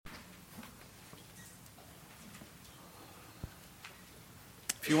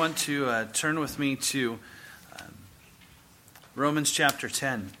If you want to turn with me to Romans chapter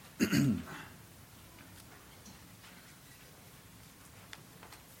 10.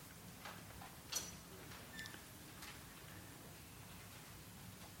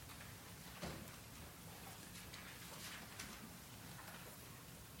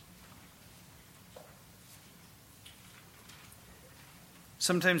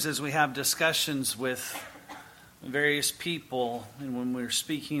 Sometimes as we have discussions with various people, and when we're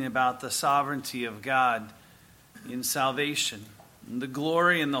speaking about the sovereignty of God in salvation, and the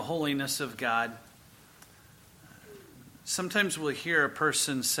glory and the holiness of God, sometimes we'll hear a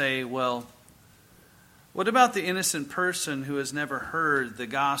person say, well, what about the innocent person who has never heard the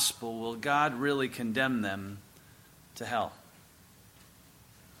gospel? Will God really condemn them to hell?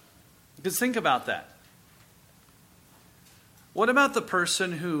 Because think about that. What about the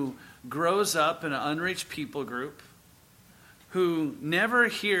person who grows up in an unreached people group, who never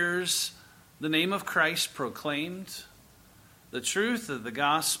hears the name of Christ proclaimed, the truth of the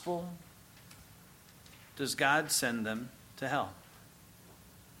gospel? Does God send them to hell?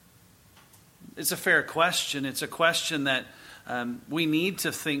 It's a fair question. It's a question that we need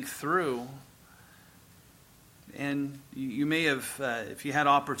to think through. And you may have, if you had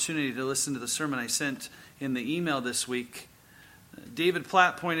opportunity to listen to the sermon I sent in the email this week, David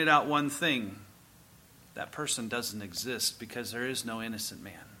Platt pointed out one thing. That person doesn't exist because there is no innocent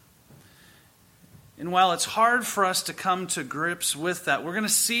man. And while it's hard for us to come to grips with that, we're going to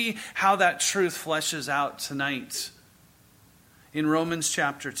see how that truth fleshes out tonight in Romans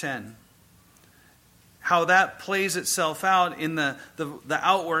chapter 10. How that plays itself out in the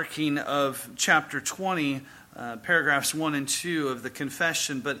outworking of chapter 20, paragraphs 1 and 2 of the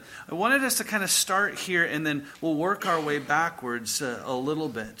confession. But I wanted us to kind of start here and then we'll work our way backwards a little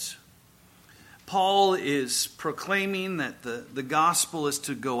bit. Paul is proclaiming that the gospel is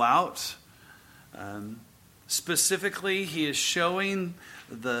to go out. Specifically, he is showing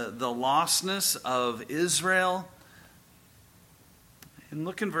the lostness of Israel. And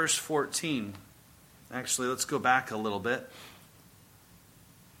look in verse 14. Actually, let's go back a little bit.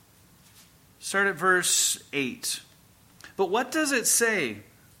 Start at verse 8. But what does it say?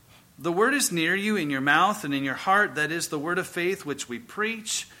 The word is near you, in your mouth and in your heart. That is the word of faith which we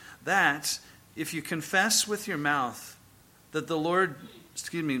preach. That if you confess with your mouth that the Lord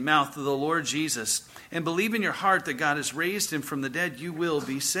Jesus, and believe in your heart that God has raised him from the dead, you will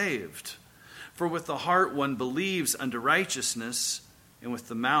be saved. For with the heart one believes unto righteousness, and with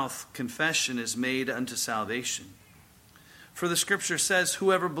the mouth confession is made unto salvation. For the scripture says,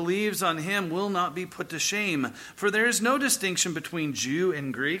 whoever believes on him will not be put to shame. For there is no distinction between Jew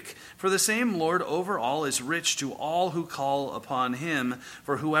and Greek. For the same Lord over all is rich to all who call upon him.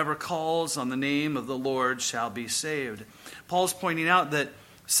 For whoever calls on the name of the Lord shall be saved. Paul's pointing out that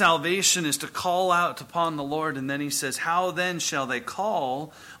salvation is to call out upon the Lord. And then he says, how then shall they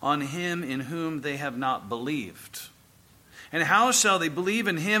call on him in whom they have not believed? And how shall they believe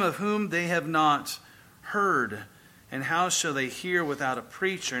in him of whom they have not heard? And how shall they hear without a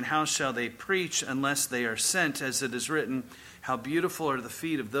preacher? And how shall they preach unless they are sent? As it is written, how beautiful are the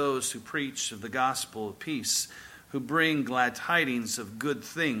feet of those who preach of the gospel of peace, who bring glad tidings of good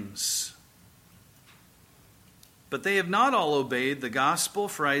things. But they have not all obeyed the gospel.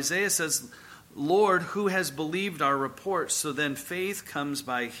 For Isaiah says, Lord, who has believed our report? So then faith comes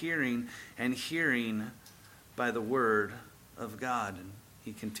by hearing, and hearing by the word of God. And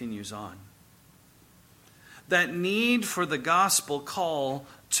he continues on. That need for the gospel call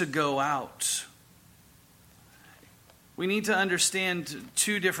to go out. We need to understand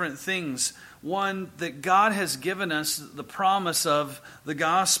two different things. One, that God has given us the promise of the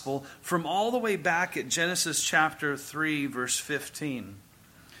gospel from all the way back at Genesis chapter 3, verse 15.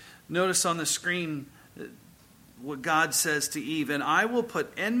 Notice on the screen what God says to Eve, and I will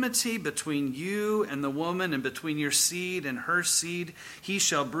put enmity between you and the woman, and between your seed and her seed. He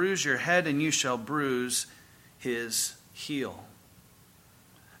shall bruise your head, and you shall bruise his heel.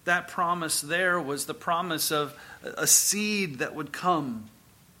 That promise there was the promise of a seed that would come,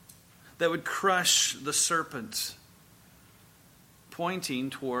 that would crush the serpent,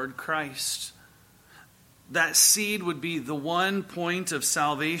 pointing toward Christ. That seed would be the one point of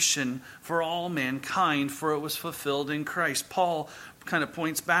salvation for all mankind, for it was fulfilled in Christ. Paul kind of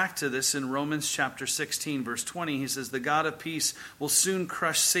points back to this in Romans chapter 16, verse 20. He says, the God of peace will soon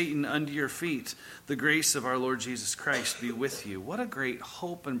crush Satan under your feet. The grace of our Lord Jesus Christ be with you. What a great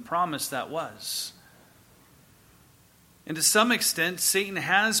hope and promise that was. And to some extent, Satan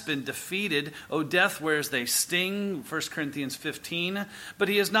has been defeated. O death, where's thy sting? 1 Corinthians 15. But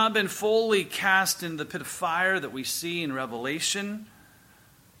he has not been fully cast into the pit of fire that we see in Revelation.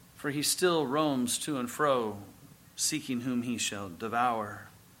 for he still roams to and fro, seeking whom he shall devour.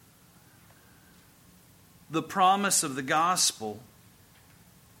 The promise of the gospel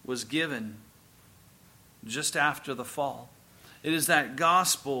was given just after the fall. It is that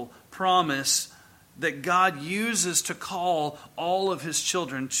gospel promise that God uses to call all of his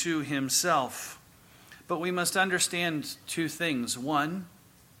children to himself. But we must understand two things. One,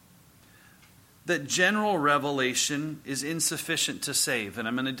 that general revelation is insufficient to save. And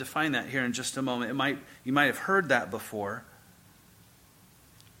I'm going to define that here in just a moment. You might have heard that before.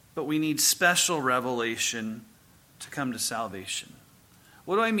 But we need special revelation to come to salvation.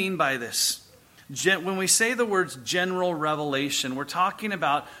 What do I mean by this? When we say the words general revelation, we're talking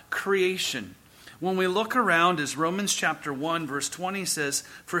about creation. When we look around, as Romans chapter 1, verse 20 says,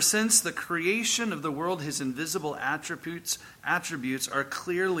 "For since the creation of the world, his invisible attributes are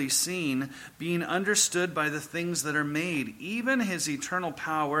clearly seen, being understood by the things that are made, even his eternal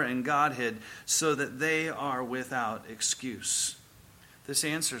power and Godhead, so that they are without excuse." This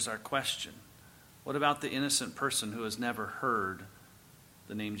answers our question. What about the innocent person who has never heard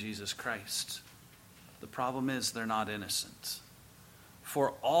the name Jesus Christ? The problem is they're not innocent.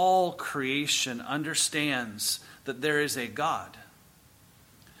 For all creation understands that there is a God.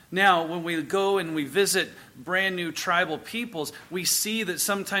 Now, when we go and we visit brand new tribal peoples, we see that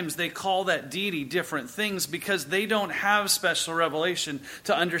sometimes they call that deity different things because they don't have special revelation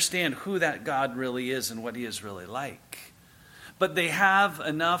to understand who that God really is and what he is really like. But they have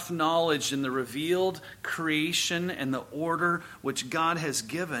enough knowledge in the revealed creation and the order which God has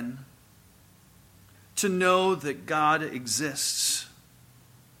given to know that God exists.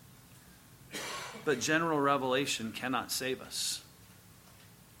 But general revelation cannot save us.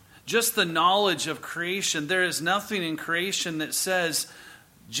 Just the knowledge of creation, there is nothing in creation that says,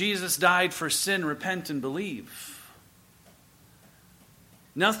 Jesus died for sin, repent and believe.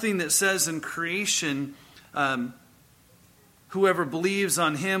 Nothing that says in creation, whoever believes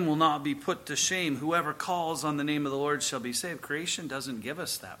on him will not be put to shame. Whoever calls on the name of the Lord shall be saved. Creation doesn't give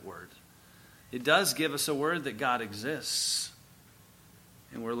us that word. It does give us a word that God exists.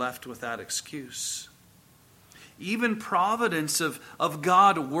 And we're left without excuse. Even providence of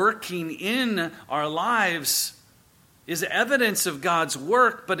God working in our lives is evidence of God's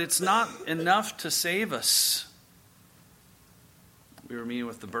work, but it's not enough to save us. We were meeting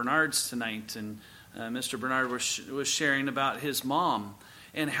with the Bernards tonight, and Mr. Bernard was sharing about his mom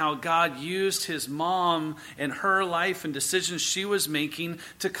and how God used his mom and her life and decisions she was making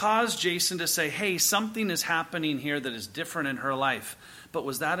to cause Jason to say, hey, something is happening here that is different in her life. But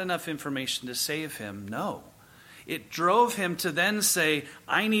was that enough information to save him? No. It drove him to then say,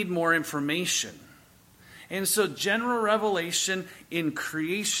 I need more information. And so general revelation in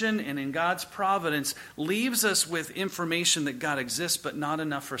creation and in God's providence leaves us with information that God exists, but not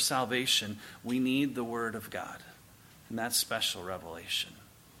enough for salvation. We need the Word of God. And that's special revelation.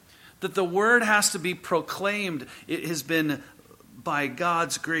 That the Word has to be proclaimed. It has been by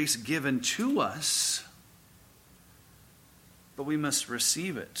God's grace given to us, but we must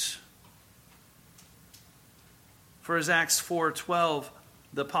receive it. For as Acts 4:12,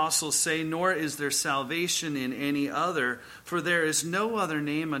 the apostles say, nor is there salvation in any other, for there is no other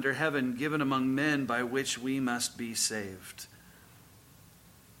name under heaven given among men by which we must be saved.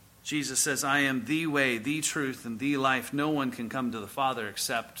 Jesus says, I am the way, the truth, and the life. No one can come to the Father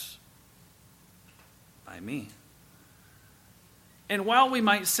except by me. And while we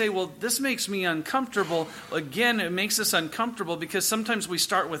might say, well, this makes me uncomfortable, again, it makes us uncomfortable because sometimes we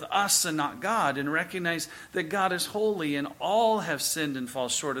start with us and not God and recognize that God is holy and all have sinned and fall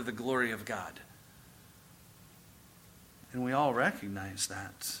short of the glory of God. And we all recognize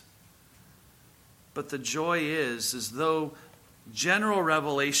that. But the joy is, as though general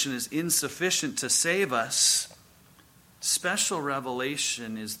revelation is insufficient to save us, special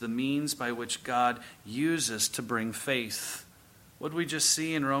revelation is the means by which God uses to bring faith. What did we just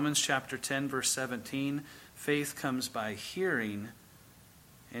see in Romans chapter 10, verse 17? Faith comes by hearing,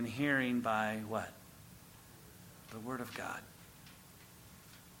 and hearing by what? The Word of God.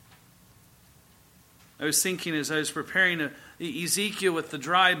 I was thinking as I was preparing Ezekiel with the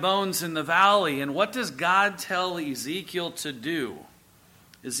dry bones in the valley, and what does God tell Ezekiel to do?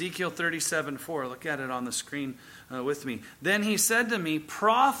 Ezekiel 37:4. Look at it on the screen with me. Then he said to me,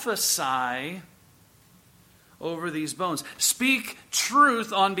 prophesy over these bones. Speak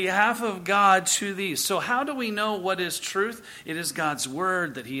truth on behalf of God to these. So how do we know what is truth? It is God's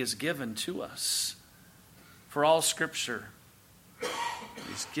word that he has given to us. For all Scripture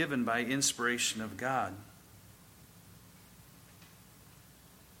is given by inspiration of God.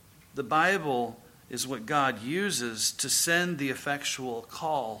 The Bible is what God uses to send the effectual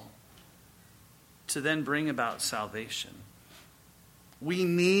call. to then bring about salvation. We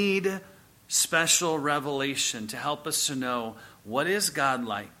need special revelation to help us to know what is God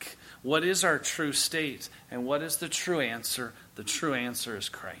like, what is our true state, and what is the true answer. The true answer is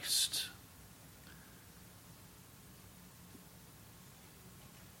Christ.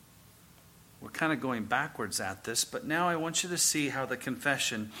 We're kind of going backwards at this, but now I want you to see how the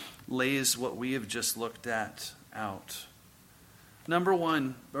confession lays what we have just looked at out.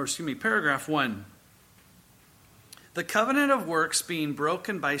 Paragraph 1. The covenant of works being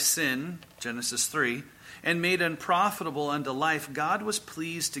broken by sin, Genesis 3, and made unprofitable unto life, God was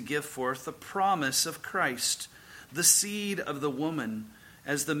pleased to give forth the promise of Christ, the seed of the woman,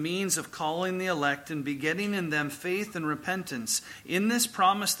 as the means of calling the elect and begetting in them faith and repentance. In this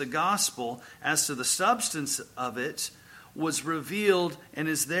promise, the gospel, as to the substance of it, was revealed and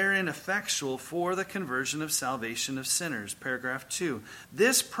is therein effectual for the conversion of salvation of sinners. Paragraph 2.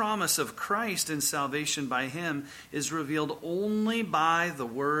 This promise of Christ and salvation by him is revealed only by the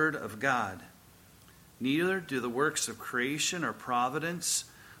word of God. Neither do the works of creation or providence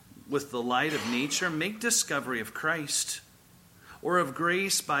with the light of nature make discovery of Christ, or of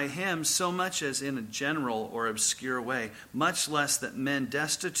grace by him, so much as in a general or obscure way, much less that men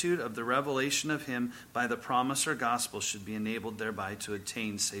destitute of the revelation of him by the promise or gospel should be enabled thereby to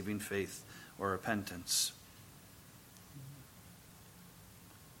attain saving faith or repentance.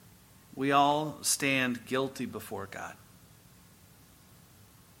 We all stand guilty before God.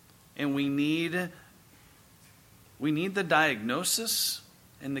 And we need the diagnosis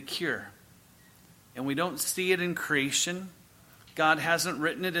and the cure. And we don't see it in creation. God hasn't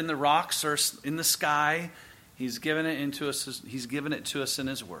written it in the rocks or in the sky. He's given it to us in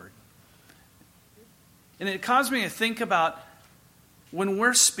his word. And it caused me to think about when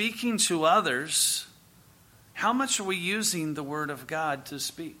we're speaking to others, how much are we using the word of God to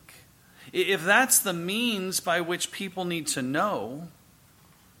speak? If that's the means by which people need to know,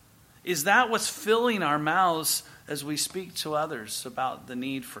 is that what's filling our mouths as we speak to others about the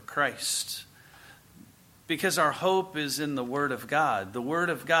need for Christ? Because our hope is in the Word of God. The Word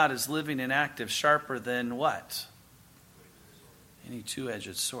of God is living and active, sharper than what? Any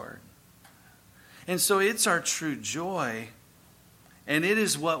two-edged sword. And so it's our true joy, and it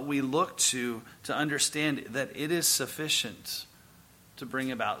is what we look to understand that it is sufficient to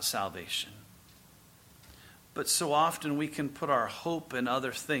bring about salvation. But so often we can put our hope in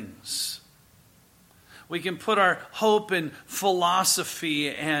other things. We can put our hope in philosophy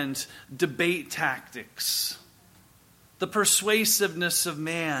and debate tactics, the persuasiveness of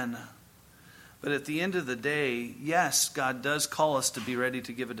man. But at the end of the day, yes, God does call us to be ready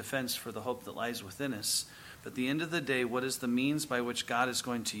to give a defense for the hope that lies within us. But at the end of the day, what is the means by which God is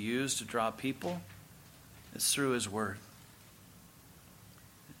going to use to draw people? It's through his word.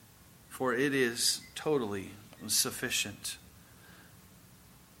 For it is totally sufficient.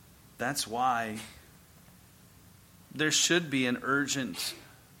 That's why there should be an urgent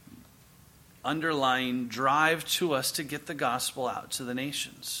underlying drive to us to get the gospel out to the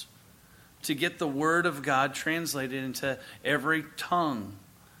nations, to get the word of God translated into every tongue.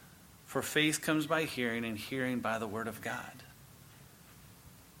 For faith comes by hearing, and hearing by the word of God.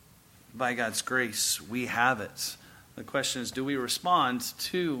 By God's grace, we have it. The question is, do we respond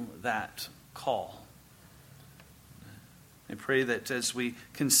to that call? I pray that as we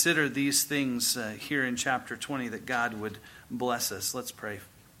consider these things here in chapter 20, that God would bless us. Let's pray.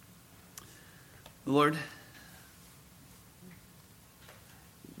 Lord,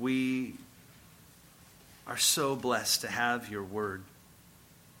 we are so blessed to have your word.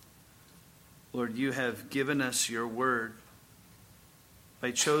 Lord, you have given us your word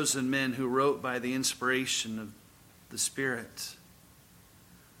by chosen men who wrote by the inspiration of the Spirit.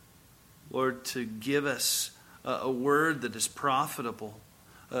 Lord, to give us a word that is profitable,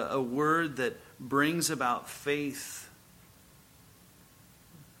 a word that brings about faith.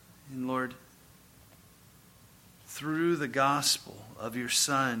 And Lord, through the gospel of your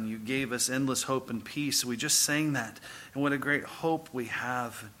Son, you gave us endless hope and peace. We just sang that, and what a great hope we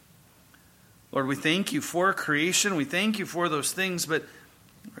have. Lord, we thank you for creation. We thank you for those things, but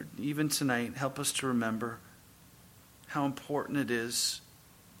Lord, even tonight, help us to remember how important it is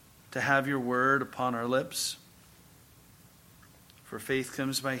to have your word upon our lips. For faith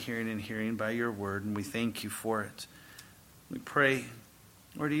comes by hearing, and hearing by your word, and we thank you for it. We pray,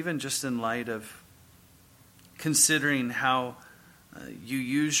 Lord, even just in light of considering how you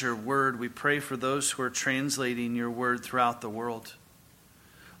use your word, we pray for those who are translating your word throughout the world.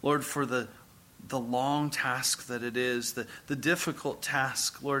 Lord, for the long task that it is, the difficult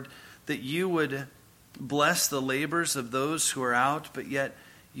task, Lord, that you would bless the labors of those who are out, but yet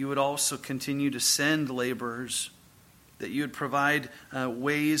you would also continue to send laborers, that you would provide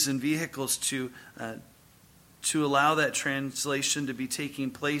ways and vehicles to allow that translation to be taking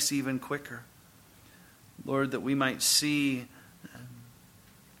place even quicker. Lord, that we might see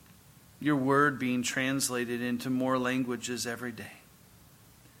your word being translated into more languages every day.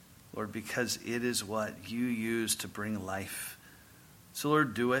 Lord, because it is what you use to bring life. So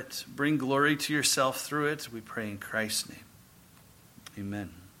Lord, do it. Bring glory to yourself through it. We pray in Christ's name. Amen.